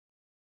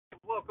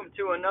welcome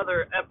to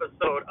another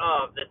episode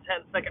of the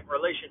 10-Second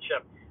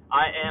Relationship.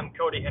 I am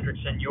Cody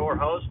Hendrickson, your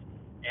host,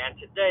 and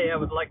today I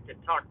would like to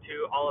talk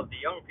to all of the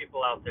young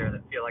people out there that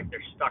feel like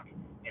they're stuck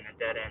in a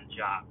dead-end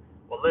job.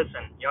 Well,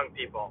 listen, young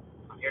people,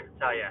 I'm here to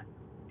tell you,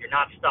 you're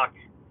not stuck.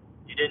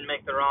 You didn't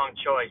make the wrong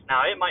choice.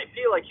 Now, it might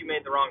feel like you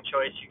made the wrong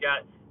choice. You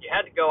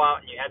had to go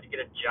out and you had to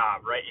get a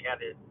job, right? You had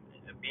to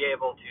be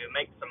able to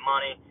make some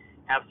money,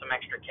 have some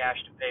extra cash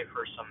to pay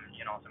for some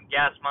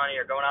gas money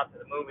or going out to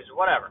the movies or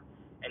whatever.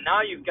 And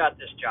now you've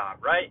got this job,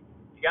 right?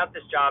 You got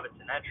this job, it's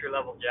an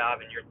entry-level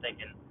job, and you're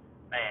thinking,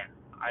 man,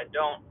 I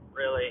don't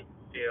really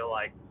feel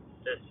like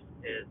this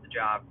is the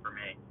job for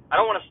me. I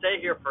don't want to stay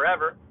here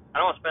forever. I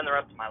don't want to spend the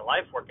rest of my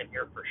life working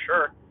here for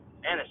sure.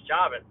 And this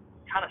job, it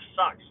kind of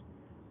sucks.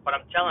 But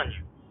I'm telling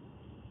you,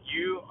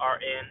 you are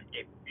in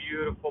a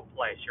beautiful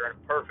place. You're in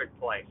a perfect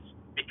place.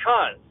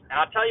 Because, and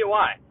I'll tell you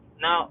why.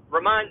 Now,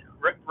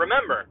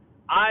 remember,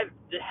 I've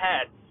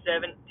had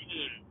 17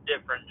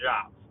 different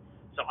jobs.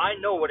 So I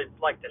know what it's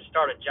like to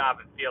start a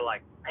job and feel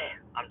like, man,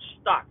 I'm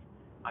stuck.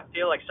 I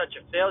feel like such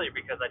a failure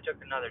because I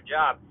took another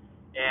job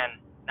and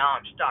now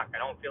I'm stuck.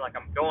 I don't feel like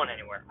I'm going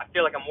anywhere. I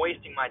feel like I'm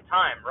wasting my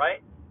time,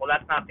 right? Well,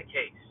 that's not the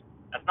case.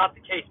 That's not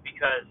the case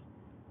because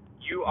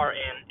you are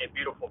in a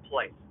beautiful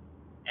place.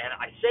 And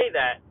I say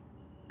that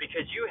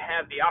because you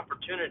have the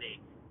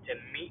opportunity to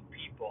meet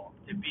people,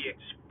 to be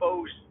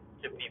exposed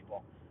to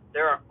people.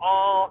 There are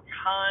all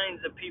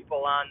kinds of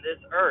people on this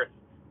earth.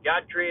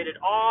 God created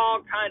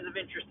all kinds of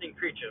interesting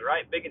creatures,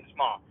 right? Big and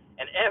small.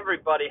 And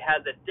everybody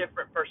has a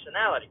different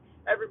personality.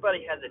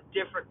 Everybody has a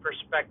different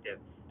perspective.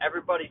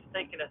 Everybody's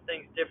thinking of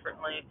things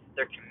differently.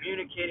 They're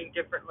communicating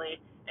differently.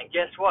 And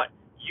guess what?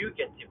 You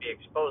get to be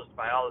exposed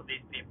by all of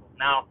these people.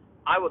 Now,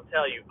 I will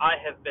tell you,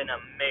 I have been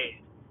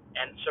amazed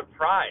and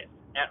surprised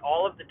at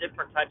all of the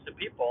different types of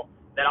people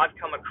that I've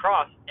come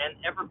across, and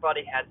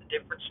everybody has a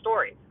different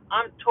story.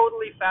 I'm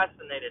totally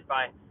fascinated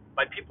by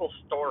people's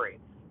story.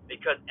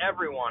 Because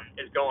everyone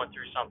is going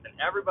through something.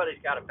 Everybody's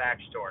got a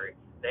backstory.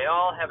 They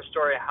all have a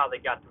story of how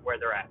they got to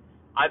where they're at.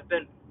 I've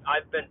been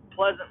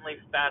pleasantly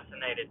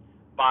fascinated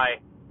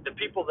by the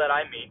people that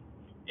I meet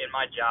in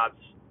my jobs.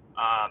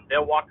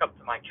 They'll walk up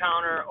to my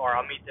counter, or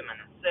I'll meet them in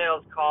a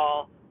sales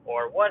call,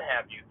 or what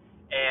have you.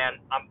 And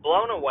I'm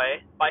blown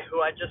away by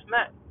who I just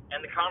met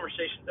and the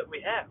conversations that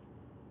we have.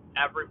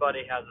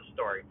 Everybody has a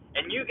story.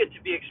 And you get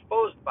to be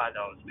exposed by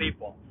those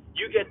people.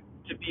 You get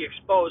to be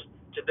exposed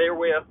to their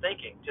way of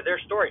thinking, to their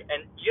story.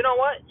 And you know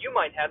what? You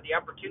might have the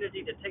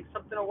opportunity to take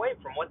something away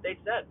from what they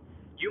said.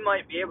 You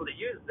might be able to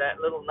use that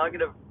little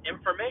nugget of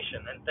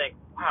information and think,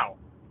 wow,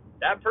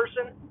 that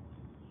person,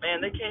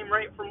 man, they came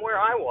right from where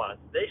I was.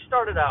 They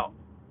started out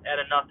at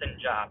a nothing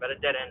job, at a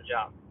dead-end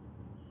job.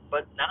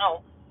 But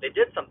now they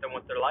did something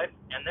with their life,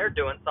 and they're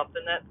doing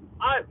something that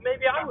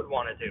maybe I would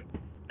want to do.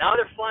 Now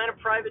they're flying a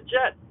private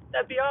jet.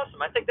 That'd be awesome.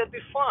 I think that'd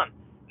be fun.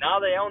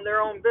 Now they own their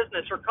own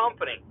business or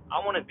company.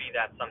 I want to be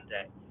that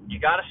someday. You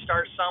got to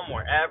start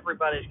somewhere.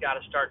 Everybody's got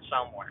to start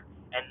somewhere.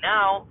 And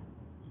now,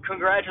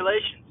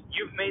 congratulations.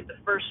 You've made the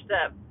first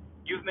step.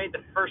 You've made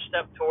the first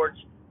step towards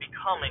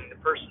becoming the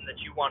person that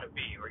you want to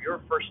be, or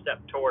your first step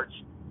towards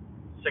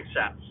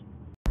success.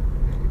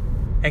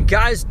 And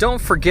guys,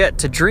 don't forget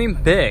to dream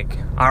big,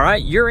 all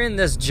right? You're in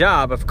this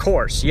job, of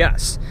course,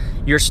 yes.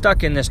 You're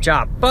stuck in this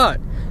job, but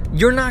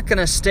you're not going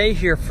to stay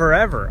here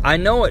forever. I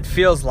know it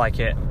feels like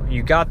it.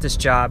 You got this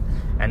job,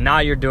 and now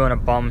you're doing a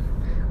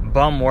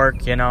bum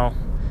work,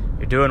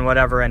 You're doing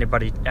whatever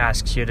anybody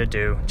asks you to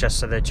do just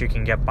so that you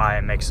can get by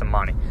and make some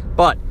money.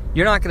 But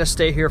you're not going to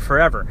stay here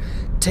forever.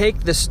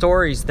 Take the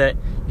stories that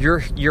you're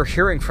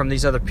hearing from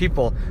these other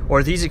people,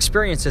 or these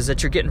experiences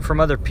that you're getting from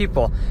other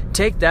people.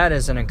 Take that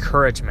as an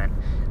encouragement.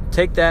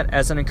 Take that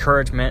as an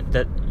encouragement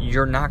that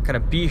you're not going to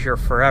be here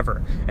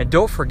forever. And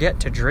don't forget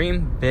to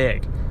dream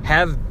big.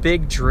 Have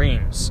big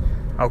dreams.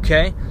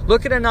 Okay?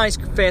 Look at a nice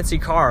fancy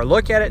car.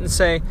 Look at it and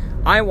say,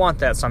 I want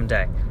that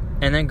someday.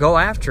 And then go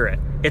after it.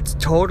 It's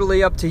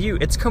totally up to you.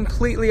 It's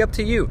completely up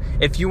to you.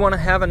 If you want to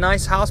have a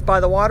nice house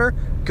by the water,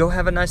 go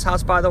have a nice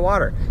house by the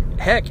water.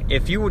 Heck,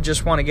 if you would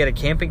just want to get a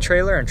camping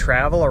trailer and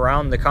travel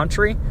around the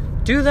country,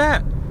 do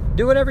that.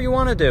 Do whatever you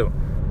want to do.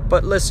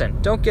 But listen,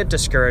 don't get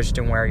discouraged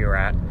in where you're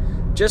at.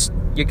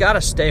 You got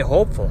to stay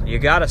hopeful. You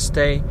got to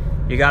stay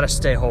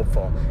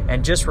hopeful.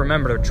 And just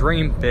remember to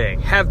dream big.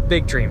 Have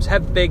big dreams.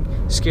 Have big,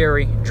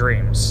 scary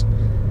dreams.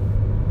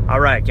 All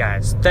right,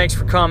 guys. Thanks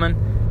for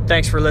coming.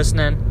 Thanks for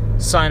listening.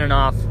 Signing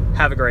off.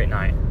 Have a great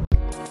night.